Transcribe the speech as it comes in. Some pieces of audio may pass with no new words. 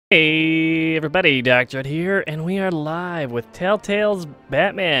Hey everybody, Dr. here, and we are live with Telltale's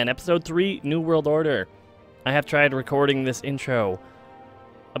Batman, Episode 3, New World Order. I have tried recording this intro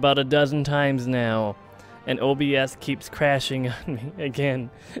about a dozen times now, and OBS keeps crashing on me again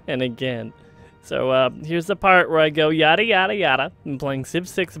and again. So here's the part where I go yada yada yada. Been playing Civ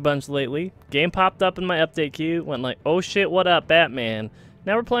 6 a bunch lately. Game popped up in my update queue, went like, oh shit, what up, Batman?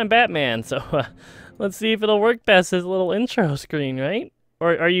 Now we're playing Batman, so let's see if it'll work best as a little intro screen, right?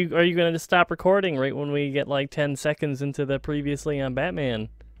 Or are you gonna just stop recording right when we get like 10 seconds into the previously on Batman?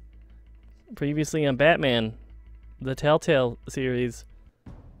 Previously on Batman, the Telltale series.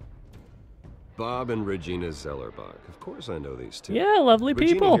 Bob and Regina Zellerbach. Of course I know these two. Yeah, lovely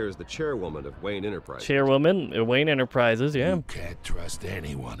people. Regina here is the chairwoman of Wayne Enterprises. Chairwoman at Wayne Enterprises, yeah. You can't trust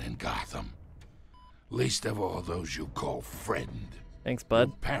anyone in Gotham. Least of all those you call friend. Thanks, bud.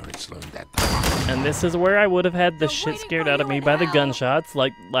 Your parents learned that. And this is where I would have had the shit scared out of me by the gunshots,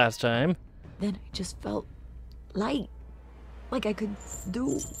 like last time. Then I just felt light. Like I could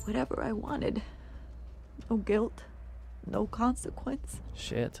do whatever I wanted. No guilt. No consequence.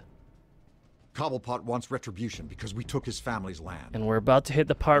 Shit. Cobblepot wants retribution because we took his family's land. And we're about to hit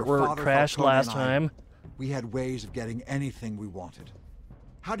the part where it crashed last time. We had ways of getting anything we wanted.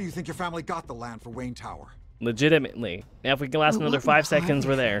 How do you think your family got the land for Wayne Tower? Legitimately. Now if we can last another 5 seconds,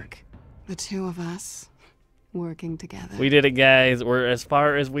 we're there. The two of us working together. We did it, guys. We're as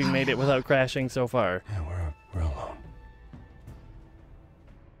far as we made it without crashing so far. Yeah, we're alone.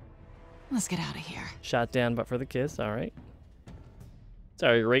 Let's get out of here. Shot down, but for the kiss. All right.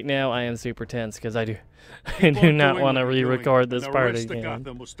 Sorry, right now I am super tense because I do not want to re-record this part again. The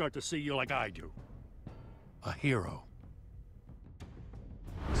Gotham will start to see you like I do. A hero.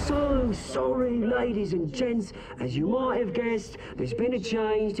 So sorry, ladies and gents. As you might have guessed, there's been a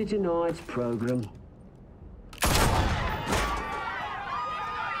change to tonight's program.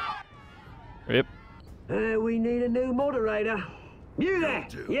 Rip. We need a new moderator. You there?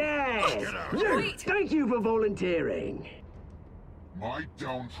 Yes. You. Thank you for volunteering. My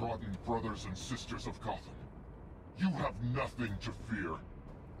downtrodden brothers and sisters of Gotham, you have nothing to fear.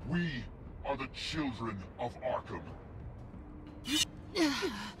 We are the children of Arkham.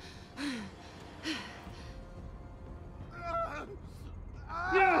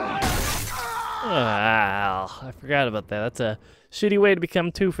 I forgot about that. That's a shitty way to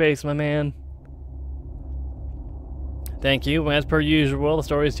become Two-Face, my man. Thank you. As per usual, the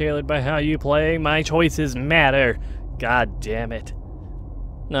story is tailored by how you play. My choices matter. God damn it.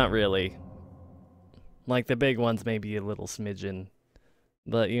 Not really. Like the big ones, maybe a little smidgen.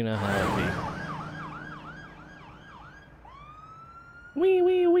 But you know how it be. Wee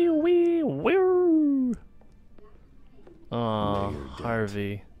wee wee wee wee. Aw,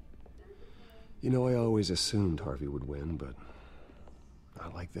 Harvey. You know, I always assumed Harvey would win, but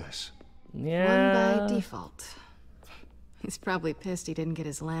not like this. Yeah. Won by default. He's probably pissed he didn't get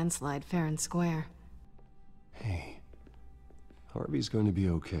his landslide fair and square. Hey, Harvey's going to be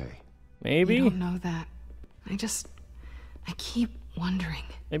okay. Maybe? I don't know that. I keep wondering.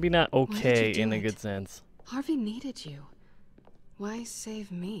 Maybe not okay in a good it? sense. Harvey needed you. Why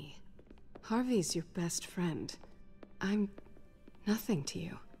save me? Harvey's your best friend. I'm nothing to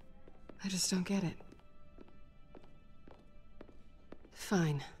you. I just don't get it.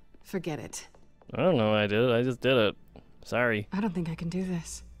 Fine. Forget it. I don't know what I did. I just did it. Sorry. I don't think I can do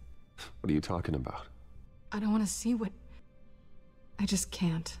this. What are you talking about? I don't want to see what... I just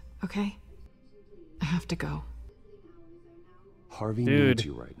can't, okay? I have to go. Harvey Dude, needs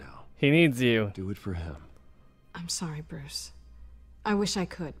you right now. He needs you. Do it for him. I'm sorry, Bruce. I wish I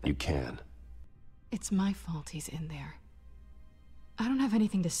could, but... You can. It's my fault he's in there. I don't have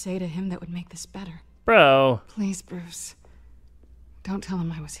anything to say to him that would make this better. Bro. Please, Bruce. Don't tell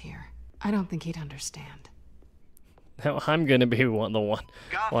him I was here. I don't think he'd understand. Now I'm gonna be the one Gotham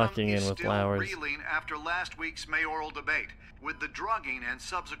walking in is with still flowers. reeling after last week's mayoral debate. With the drugging and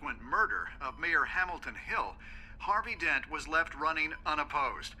subsequent murder of Mayor Hamilton Hill, Harvey Dent was left running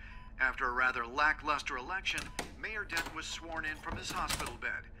unopposed. After a rather lackluster election, Mayor Dent was sworn in from his hospital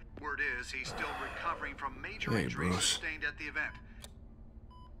bed. Word is he's still recovering from major injuries sustained at the event.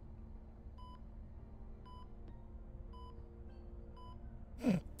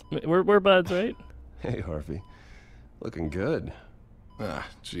 We're buds, right? Hey, Harvey. Looking good. Ah,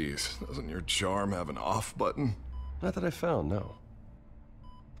 jeez. Doesn't your charm have an off button? Not that I found, no.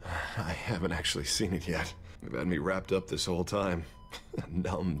 I haven't actually seen it yet. They've had me wrapped up this whole time.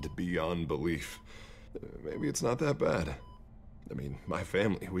 Numbed beyond belief. Maybe it's not that bad. I mean, my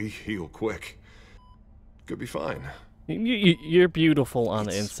family, we heal quick. Could be fine. You're beautiful on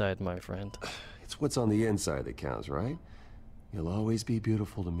the inside, my friend. It's what's on the inside that counts, right? You'll always be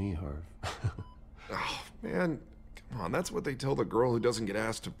beautiful to me, Harv. Oh, man. Come on, that's what they tell the girl who doesn't get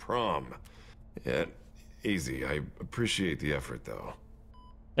asked to prom. Yeah, easy. I appreciate the effort, though.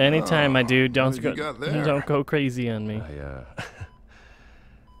 Anytime, my dude. What have you got there? Don't go crazy on me.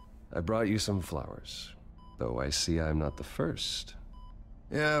 I brought you some flowers. Though I see I'm not the first.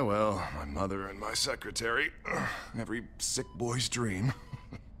 Yeah, well, my mother and my secretary. Every sick boy's dream.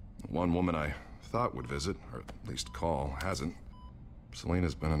 One woman I thought would visit, or at least call, hasn't.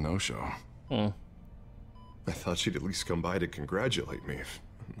 Selena's been a no-show. I thought she'd at least come by to congratulate me, if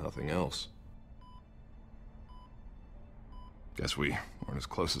nothing else. Guess we weren't as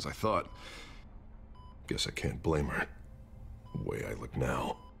close as I thought. Guess I can't blame her. The way I look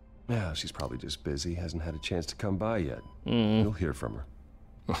now. Yeah, she's probably just busy, hasn't had a chance to come by yet. You'll hear from her.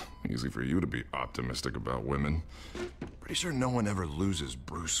 Easy for you to be optimistic about women. Pretty sure no one ever loses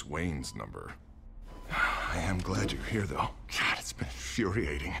Bruce Wayne's number. I am glad you're here, though. God, it's been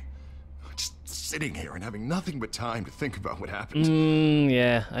infuriating. Just sitting here and having nothing but time to think about what happened.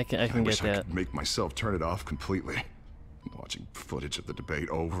 Yeah, I can get wish I that. could make myself turn it off completely. Watching footage of the debate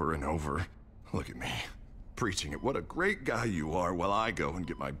over and over. Look at me, preaching it. What a great guy you are, while I go and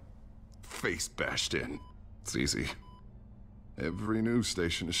get my face bashed in. It's easy. Every news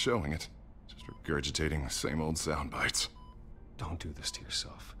station is showing it. Just regurgitating the same old sound bites. Don't do this to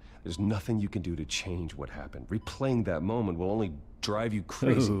yourself. There's nothing you can do to change what happened. Replaying that moment will only drive you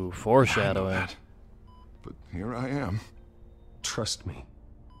crazy. Ooh, foreshadowing. I know that. But here I am. Trust me.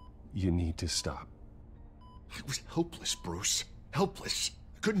 You need to stop. I was helpless, Bruce. Helpless.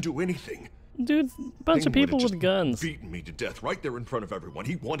 I couldn't do anything. Dude, a bunch of Kane people would've with just guns. beaten me to death right there in front of everyone.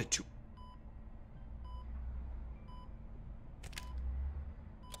 He wanted to.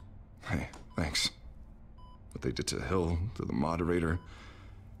 Hey, thanks. What they did to Hill, to the moderator,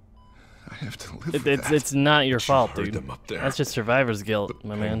 I have to live with that. It's not your But you fault, heard dude. them up there. That's just survivor's guilt, The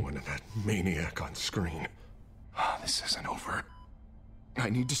my man. penguin and that maniac on screen. This isn't over. I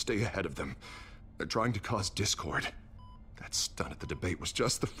need to stay ahead of them. They're trying to cause discord. That stunt at the debate was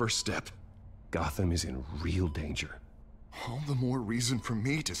just the first step. Gotham is in real danger. All the more reason for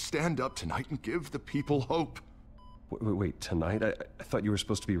me to stand up tonight and give the people hope. Wait, tonight? I thought you were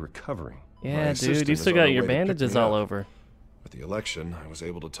supposed to be recovering. Yeah, dude, assistant you is still on got her your way to pick bandages me all up. over. At the election, I was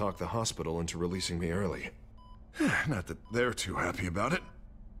able to talk the hospital into releasing me early. Not that they're too happy about it.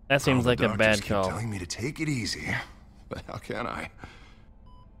 That seems like a bad Doctors call. keep telling me to take it easy, but how can I?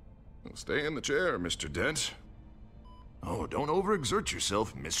 Well, stay in the chair, Mr. Dent. Oh, don't overexert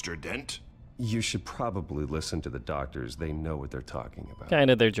yourself, Mr. Dent. You should probably listen to the doctors. They know what they're talking about. Kind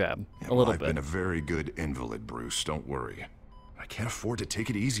of their job. Yeah, A little I've bit. been a very good invalid, Bruce. Don't worry. I can't afford to take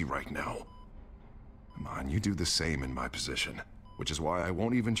it easy right now. Come on, you do the same in my position. Which is why I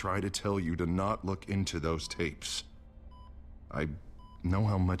won't even try to tell you to not look into those tapes. I know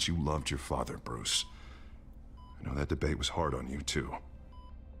how much you loved your father, Bruce. I know that debate was hard on you, too.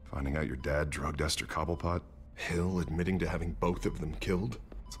 Finding out your dad drugged Esther Cobblepot, Hill admitting to having both of them killed.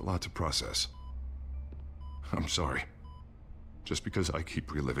 It's a lot to process. I'm sorry. Just because I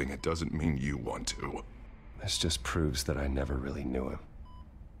keep reliving it doesn't mean you want to. This just proves that I never really knew him.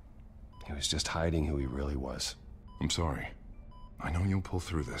 He was just hiding who he really was. I'm sorry. I know you'll pull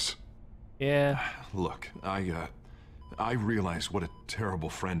through this. Yeah. Look, I realize what a terrible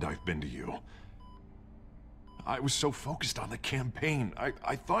friend I've been to you. I was so focused on the campaign.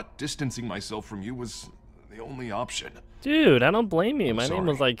 I thought distancing myself from you was the only option. Dude, I don't blame you. My name sorry.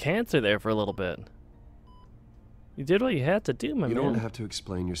 was like cancer there for a little bit. You did what you had to do, my You man. don't have to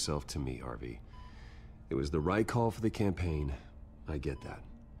explain yourself to me, Harvey. It was the right call for the campaign. I get that.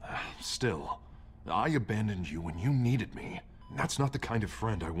 Still, I abandoned you when you needed me. That's not the kind of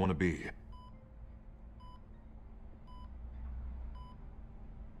friend I want to be.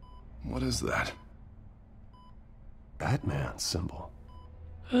 What is that? Batman symbol.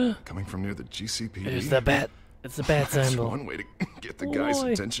 Coming from near the GCPD? It's the bat. It's the bat That's symbol. one way to get the guy's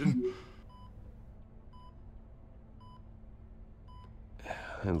Oi. attention.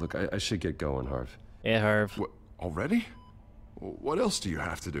 And look, I should get going, Harv. Yeah, Harv. What, already? What else do you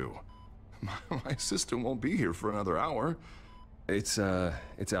have to do? My assistant won't be here for another hour. It's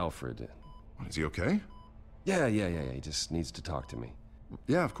Alfred. What, is he okay? Yeah. He just needs to talk to me.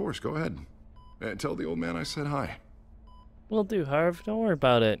 Yeah, of course. Go ahead. Tell the old man I said hi. Will do, Harv. Don't worry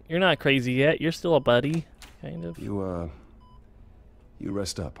about it. You're not crazy yet. You're still a buddy, kind of. You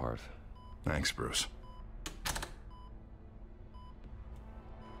rest up, Harv. Thanks, Bruce.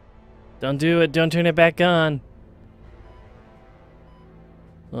 Don't do it. Don't turn it back on.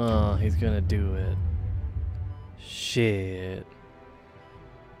 Oh, he's gonna do it. Shit.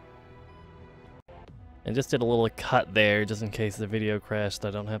 And just did a little cut there, just in case the video crashed.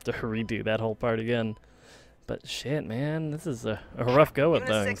 I don't have to redo that whole part again. But shit, man, this is a rough go at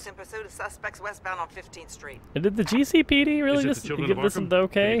Unit things. 6 in pursuit of suspects westbound on 15th Street. And did the GCPD really just give this the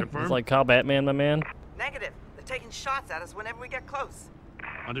okay? It's like, call Batman, my man. Negative. They're taking shots at us whenever we get close.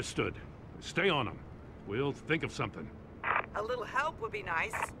 Understood. Stay on them. We'll think of something. A little help would be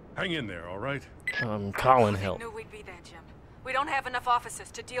nice. Hang in there, all right? I'm calling help. I knew we'd be there, Jim. We don't have enough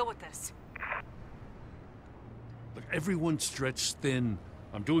officers to deal with this. Look, everyone's stretched thin.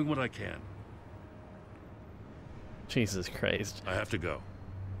 I'm doing what I can. Jesus Christ. I have to go.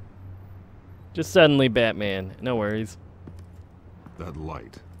 Just suddenly Batman. No worries. That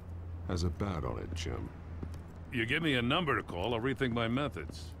light has a bat on it, Jim. You give me a number to call, I'll rethink my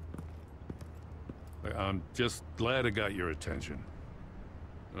methods. I'm just glad it got your attention.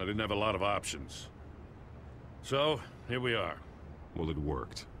 I didn't have a lot of options. So, here we are. Well, it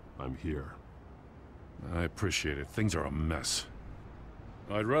worked. I'm here. I appreciate it. Things are a mess.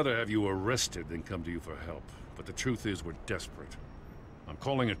 I'd rather have you arrested than come to you for help. But the truth is, we're desperate. I'm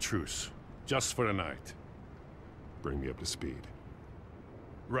calling a truce. Just for tonight. Bring me up to speed.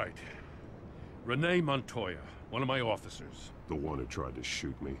 Right. Renee Montoya, one of my officers. The one who tried to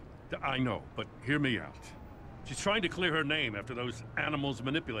shoot me. I know, but hear me out. She's trying to clear her name after those animals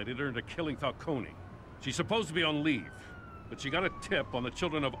manipulated her into killing Falcone. She's supposed to be on leave, but she got a tip on the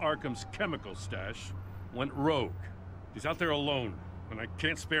Children of Arkham's chemical stash, went rogue. She's out there alone, and I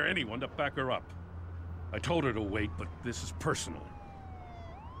can't spare anyone to back her up. I told her to wait, but this is personal.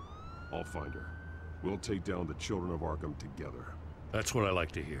 I'll find her. We'll take down the Children of Arkham together. That's what I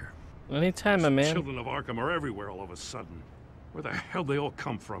like to hear. Anytime, my man. Children of Arkham are everywhere all of a sudden. Where the hell they all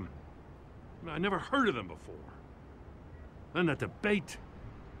come from? I never heard of them before. Then that debate.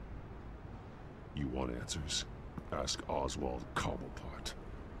 You want answers? Ask Oswald Cobblepot.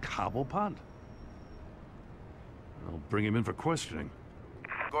 Cobblepot? I'll bring him in for questioning.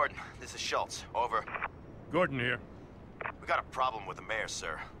 Gordon, this is Schultz. Over. Gordon here. We got a problem with the mayor,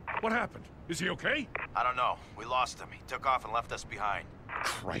 sir. What happened? Is he okay? I don't know. We lost him. He took off and left us behind.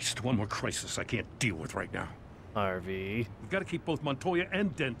 Christ, one more crisis I can't deal with right now. Harvey. We've got to keep both Montoya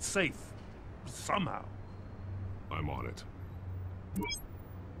and Dent safe. Somehow. I'm on it.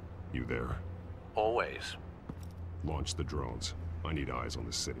 You there? Always. Launch the drones. I need eyes on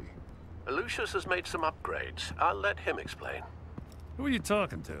the city. Lucius has made some upgrades. I'll let him explain. Who are you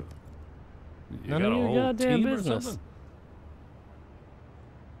talking to? You None got of a your whole goddamn team or business. something?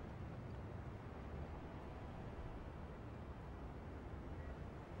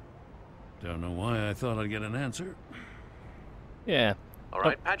 Don't know why I thought I'd get an answer. Yeah. All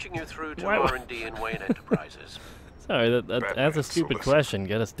right, patching you through to Why- R&D in Wayne Enterprises. Sorry, that's a stupid listen. question.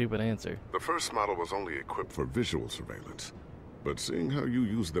 Get a stupid answer. The first model was only equipped for visual surveillance, but seeing how you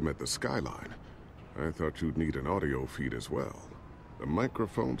use them at the Skyline, I thought you'd need an audio feed as well. The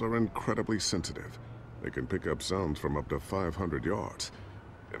microphones are incredibly sensitive. They can pick up sounds from up to 500 yards.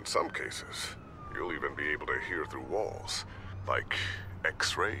 In some cases, you'll even be able to hear through walls, like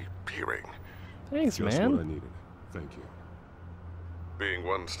X-ray peering. Thanks, Just man. what I needed. Thank you. Being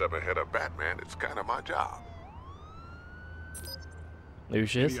one step ahead of Batman, it's kind of my job.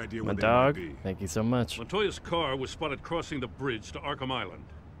 Lucius, Any idea my what they dog. might be? Thank you so much. Montoya's car was spotted crossing the bridge to Arkham Island.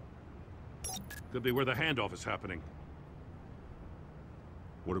 Could be where the handoff is happening.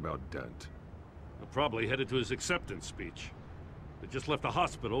 What about Dent? They're probably headed to his acceptance speech. They just left the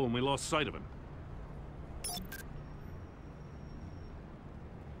hospital and we lost sight of him.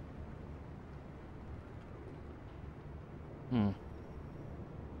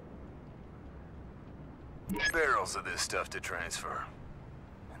 Barrels of this stuff to transfer.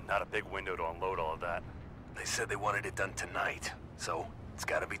 And not a big window to unload all of that. They said they wanted it done tonight, so it's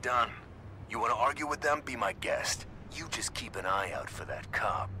gotta be done. You wanna argue with them? Be my guest. You just keep an eye out for that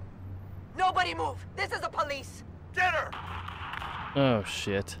cop. Nobody move! This is the police! Get her! Oh,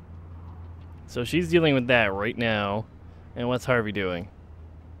 shit. So she's dealing with that right now. And what's Harvey doing?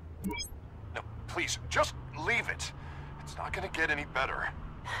 No, please, just leave it. It's not gonna get any better.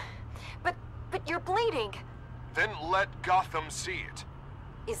 But you're bleeding. Then let Gotham see it.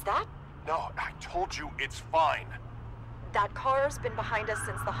 Is that? No, I told you it's fine. That car's been behind us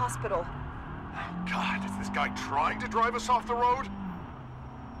since the hospital. God, is this guy trying to drive us off the road?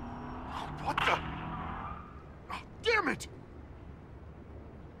 Oh, what the? Oh, damn it!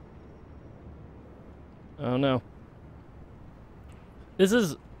 Oh, no. This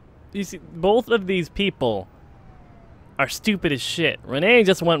is... You see, both of these people are stupid as shit. Renee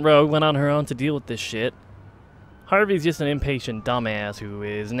just went rogue, went on her own to deal with this shit. Harvey's just an impatient dumbass who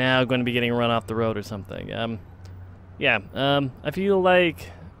is now going to be getting run off the road or something. I feel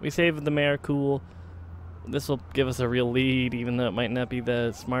like we saved the mayor, cool. This will give us a real lead, even though it might not be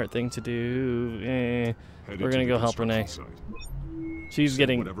the smart thing to do. We're gonna go help Renee. She's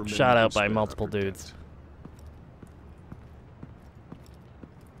getting shot out by multiple dudes.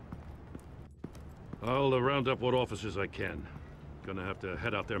 I'll round up what officers I can. Gonna have to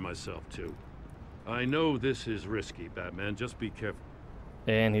head out there myself, too. I know this is risky, Batman. Just be careful.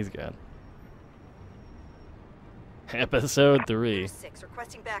 And he's gone. Episode 3. 6,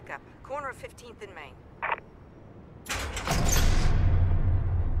 requesting backup. Corner of 15th and Main.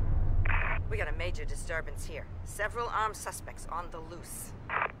 We got a major disturbance here. Several armed suspects on the loose.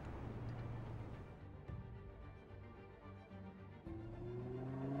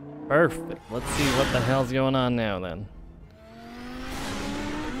 Perfect. Let's see what the hell's going on now, then.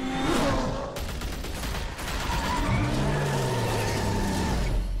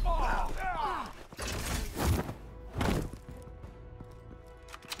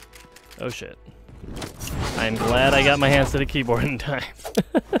 Oh shit. I'm glad I got my hands to the keyboard in time.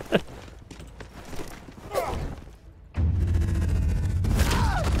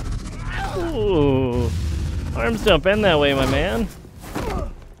 Ooh. Arms don't bend that way, my man.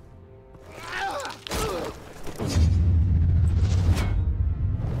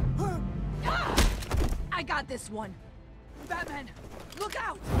 I got this one. Batman, look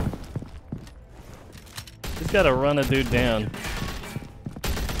out! He's gotta run a dude down.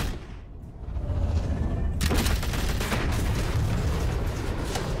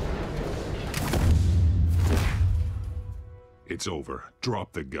 It's over.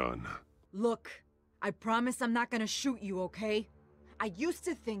 Drop the gun. Look, I promise I'm not gonna shoot you, okay? I used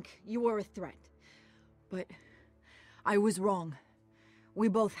to think you were a threat, but I was wrong. We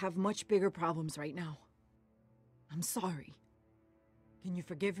both have much bigger problems right now. I'm sorry. Can you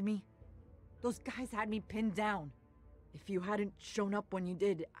forgive me? Those guys had me pinned down. If you hadn't shown up when you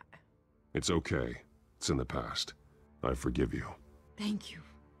did, It's okay. It's in the past. I forgive you. Thank you.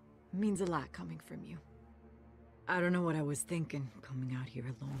 It means a lot coming from you. I don't know what I was thinking, coming out here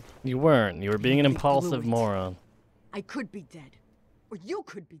alone. You weren't. You were being an impulsive moron. I could be dead. Or you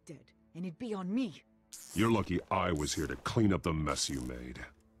could be dead. And it'd be on me. You're lucky I was here to clean up the mess you made.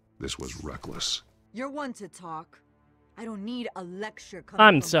 This was reckless. You're one to talk. I don't need a lecture coming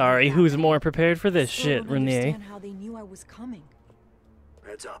I'm from sorry. you. Who's more prepared for this Still shit, don't Renee? understand how they knew I was coming.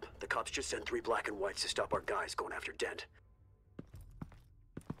 Heads up. The cops just sent 3 black and whites to stop our guys going after Dent.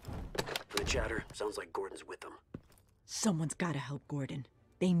 For the chatter, sounds like Gordon's with them. Someone's gotta help Gordon.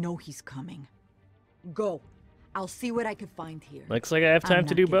 They know he's coming. Go. I'll see what I can find here. Looks like I have time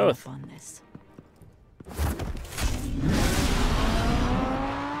to do both. On this.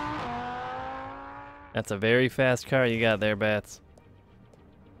 That's a very fast car you got there, Bats.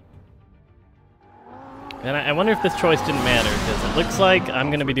 And I wonder if this choice didn't matter, because it looks like I'm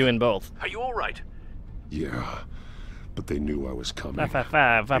going to be doing both. Are you all right? Yeah, but they knew I was coming.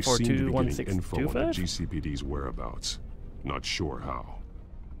 555 They seemed to be 542 getting info on the 1625? GCPD's whereabouts. Not sure how.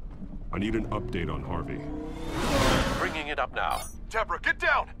 I need an update on Harvey. Bringing it up now. Deborah, get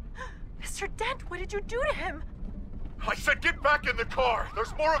down! Mr. Dent, what did you do to him? I said get back in the car!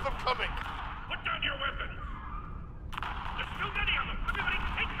 There's more of them coming! Put down your weapons! There's too many of them! Everybody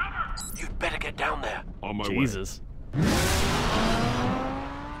take cover! You'd better get down there. On my Jesus.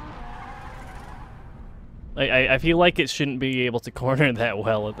 I feel like it shouldn't be able to corner that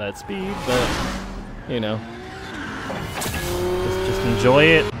well at that speed, but, you know. Just enjoy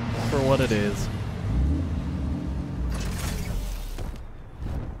it for what it is.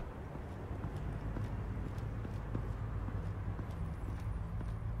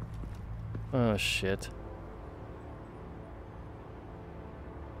 Oh, shit.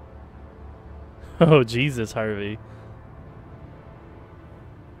 Oh, Jesus, Harvey.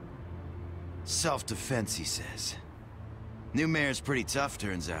 Self-defense, he says. New mayor's pretty tough,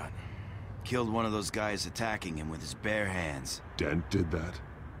 turns out. Killed one of those guys attacking him with his bare hands. Dent did that?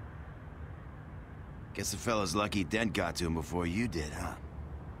 Guess the fella's lucky Dent got to him before you did, huh?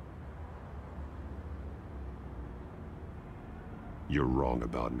 You're wrong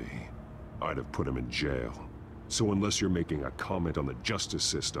about me. I'd have put him in jail. So unless you're making a comment on the justice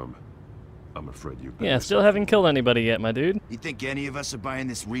system, I'm afraid you better. Yeah, still haven't killed anybody yet, my dude. You think any of us are buying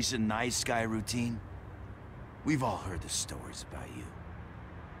this recent nice guy routine? We've all heard the stories about you.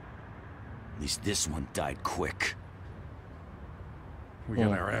 At least this one died quick. We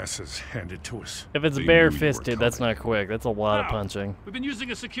got our asses handed to us. If it's bare-fisted, that's not quick. That's a lot of punching. We've been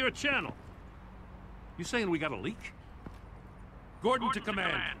using a secure channel. You saying we got a leak? Gordon to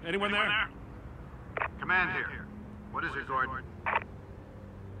command. Anyone there? Command here. What is it, Gordon?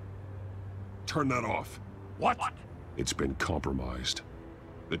 Turn that off. What? It's been compromised.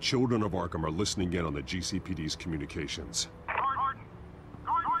 The children of Arkham are listening in on the GCPD's communications. Gordon!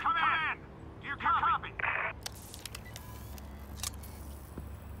 Gordon, come in! Do you copy?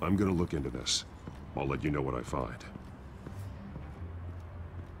 I'm gonna look into this. I'll let you know what I find.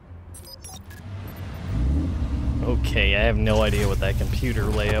 Okay, I have no idea what that computer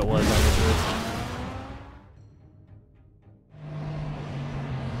layout was on this list.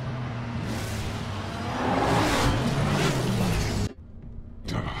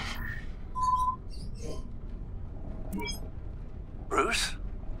 Bruce?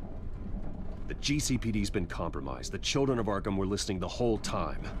 The GCPD's been compromised. The children of Arkham were listening the whole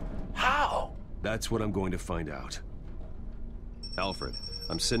time. How? That's what I'm going to find out. Alfred,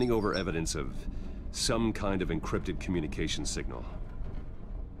 I'm sending over evidence of some kind of encrypted communication signal.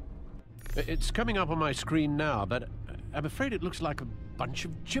 It's coming up on my screen now, but I'm afraid it looks like a bunch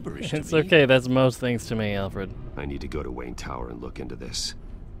of gibberish to me. It's okay, that's most things to me, Alfred. I need to go to Wayne Tower and look into this.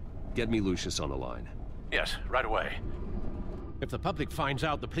 Get me Lucius on the line. Yes, right away. If the public finds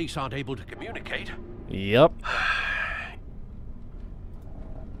out the police aren't able to communicate... Yep.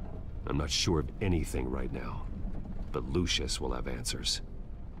 I'm not sure of anything right now, but Lucius will have answers.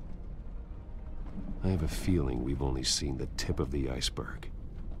 I have a feeling we've only seen the tip of the iceberg.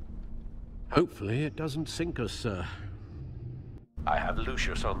 Hopefully it doesn't sink us, sir. I have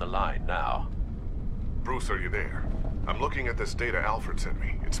Lucius on the line now. Bruce, are you there? I'm looking at this data Alfred sent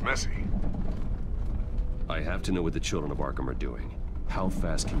me. It's messy. I have to know what the children of Arkham are doing. How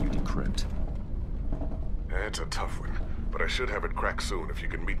fast can you decrypt? It's a tough one, but I should have it cracked soon if you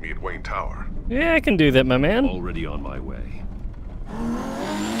can meet me at Wayne Tower. Yeah, I can do that, my man. Already on my way.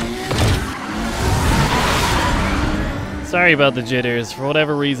 Sorry about the jitters. For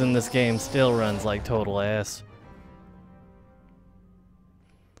whatever reason, this game still runs like total ass.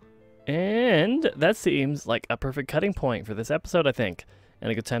 And that seems like a perfect cutting point for this episode, I think. And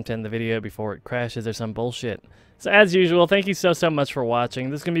a good time to end the video before it crashes or some bullshit. So as usual, thank you so much for watching.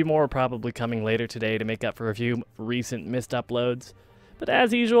 There's going to be more probably coming later today to make up for a few recent missed uploads. But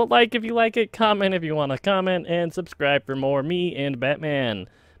as usual, like if you like it, comment if you want to comment, and subscribe for more me and Batman.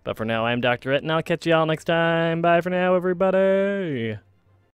 But for now, I'm Dr. Ed, and I'll catch you all next time. Bye for now, everybody.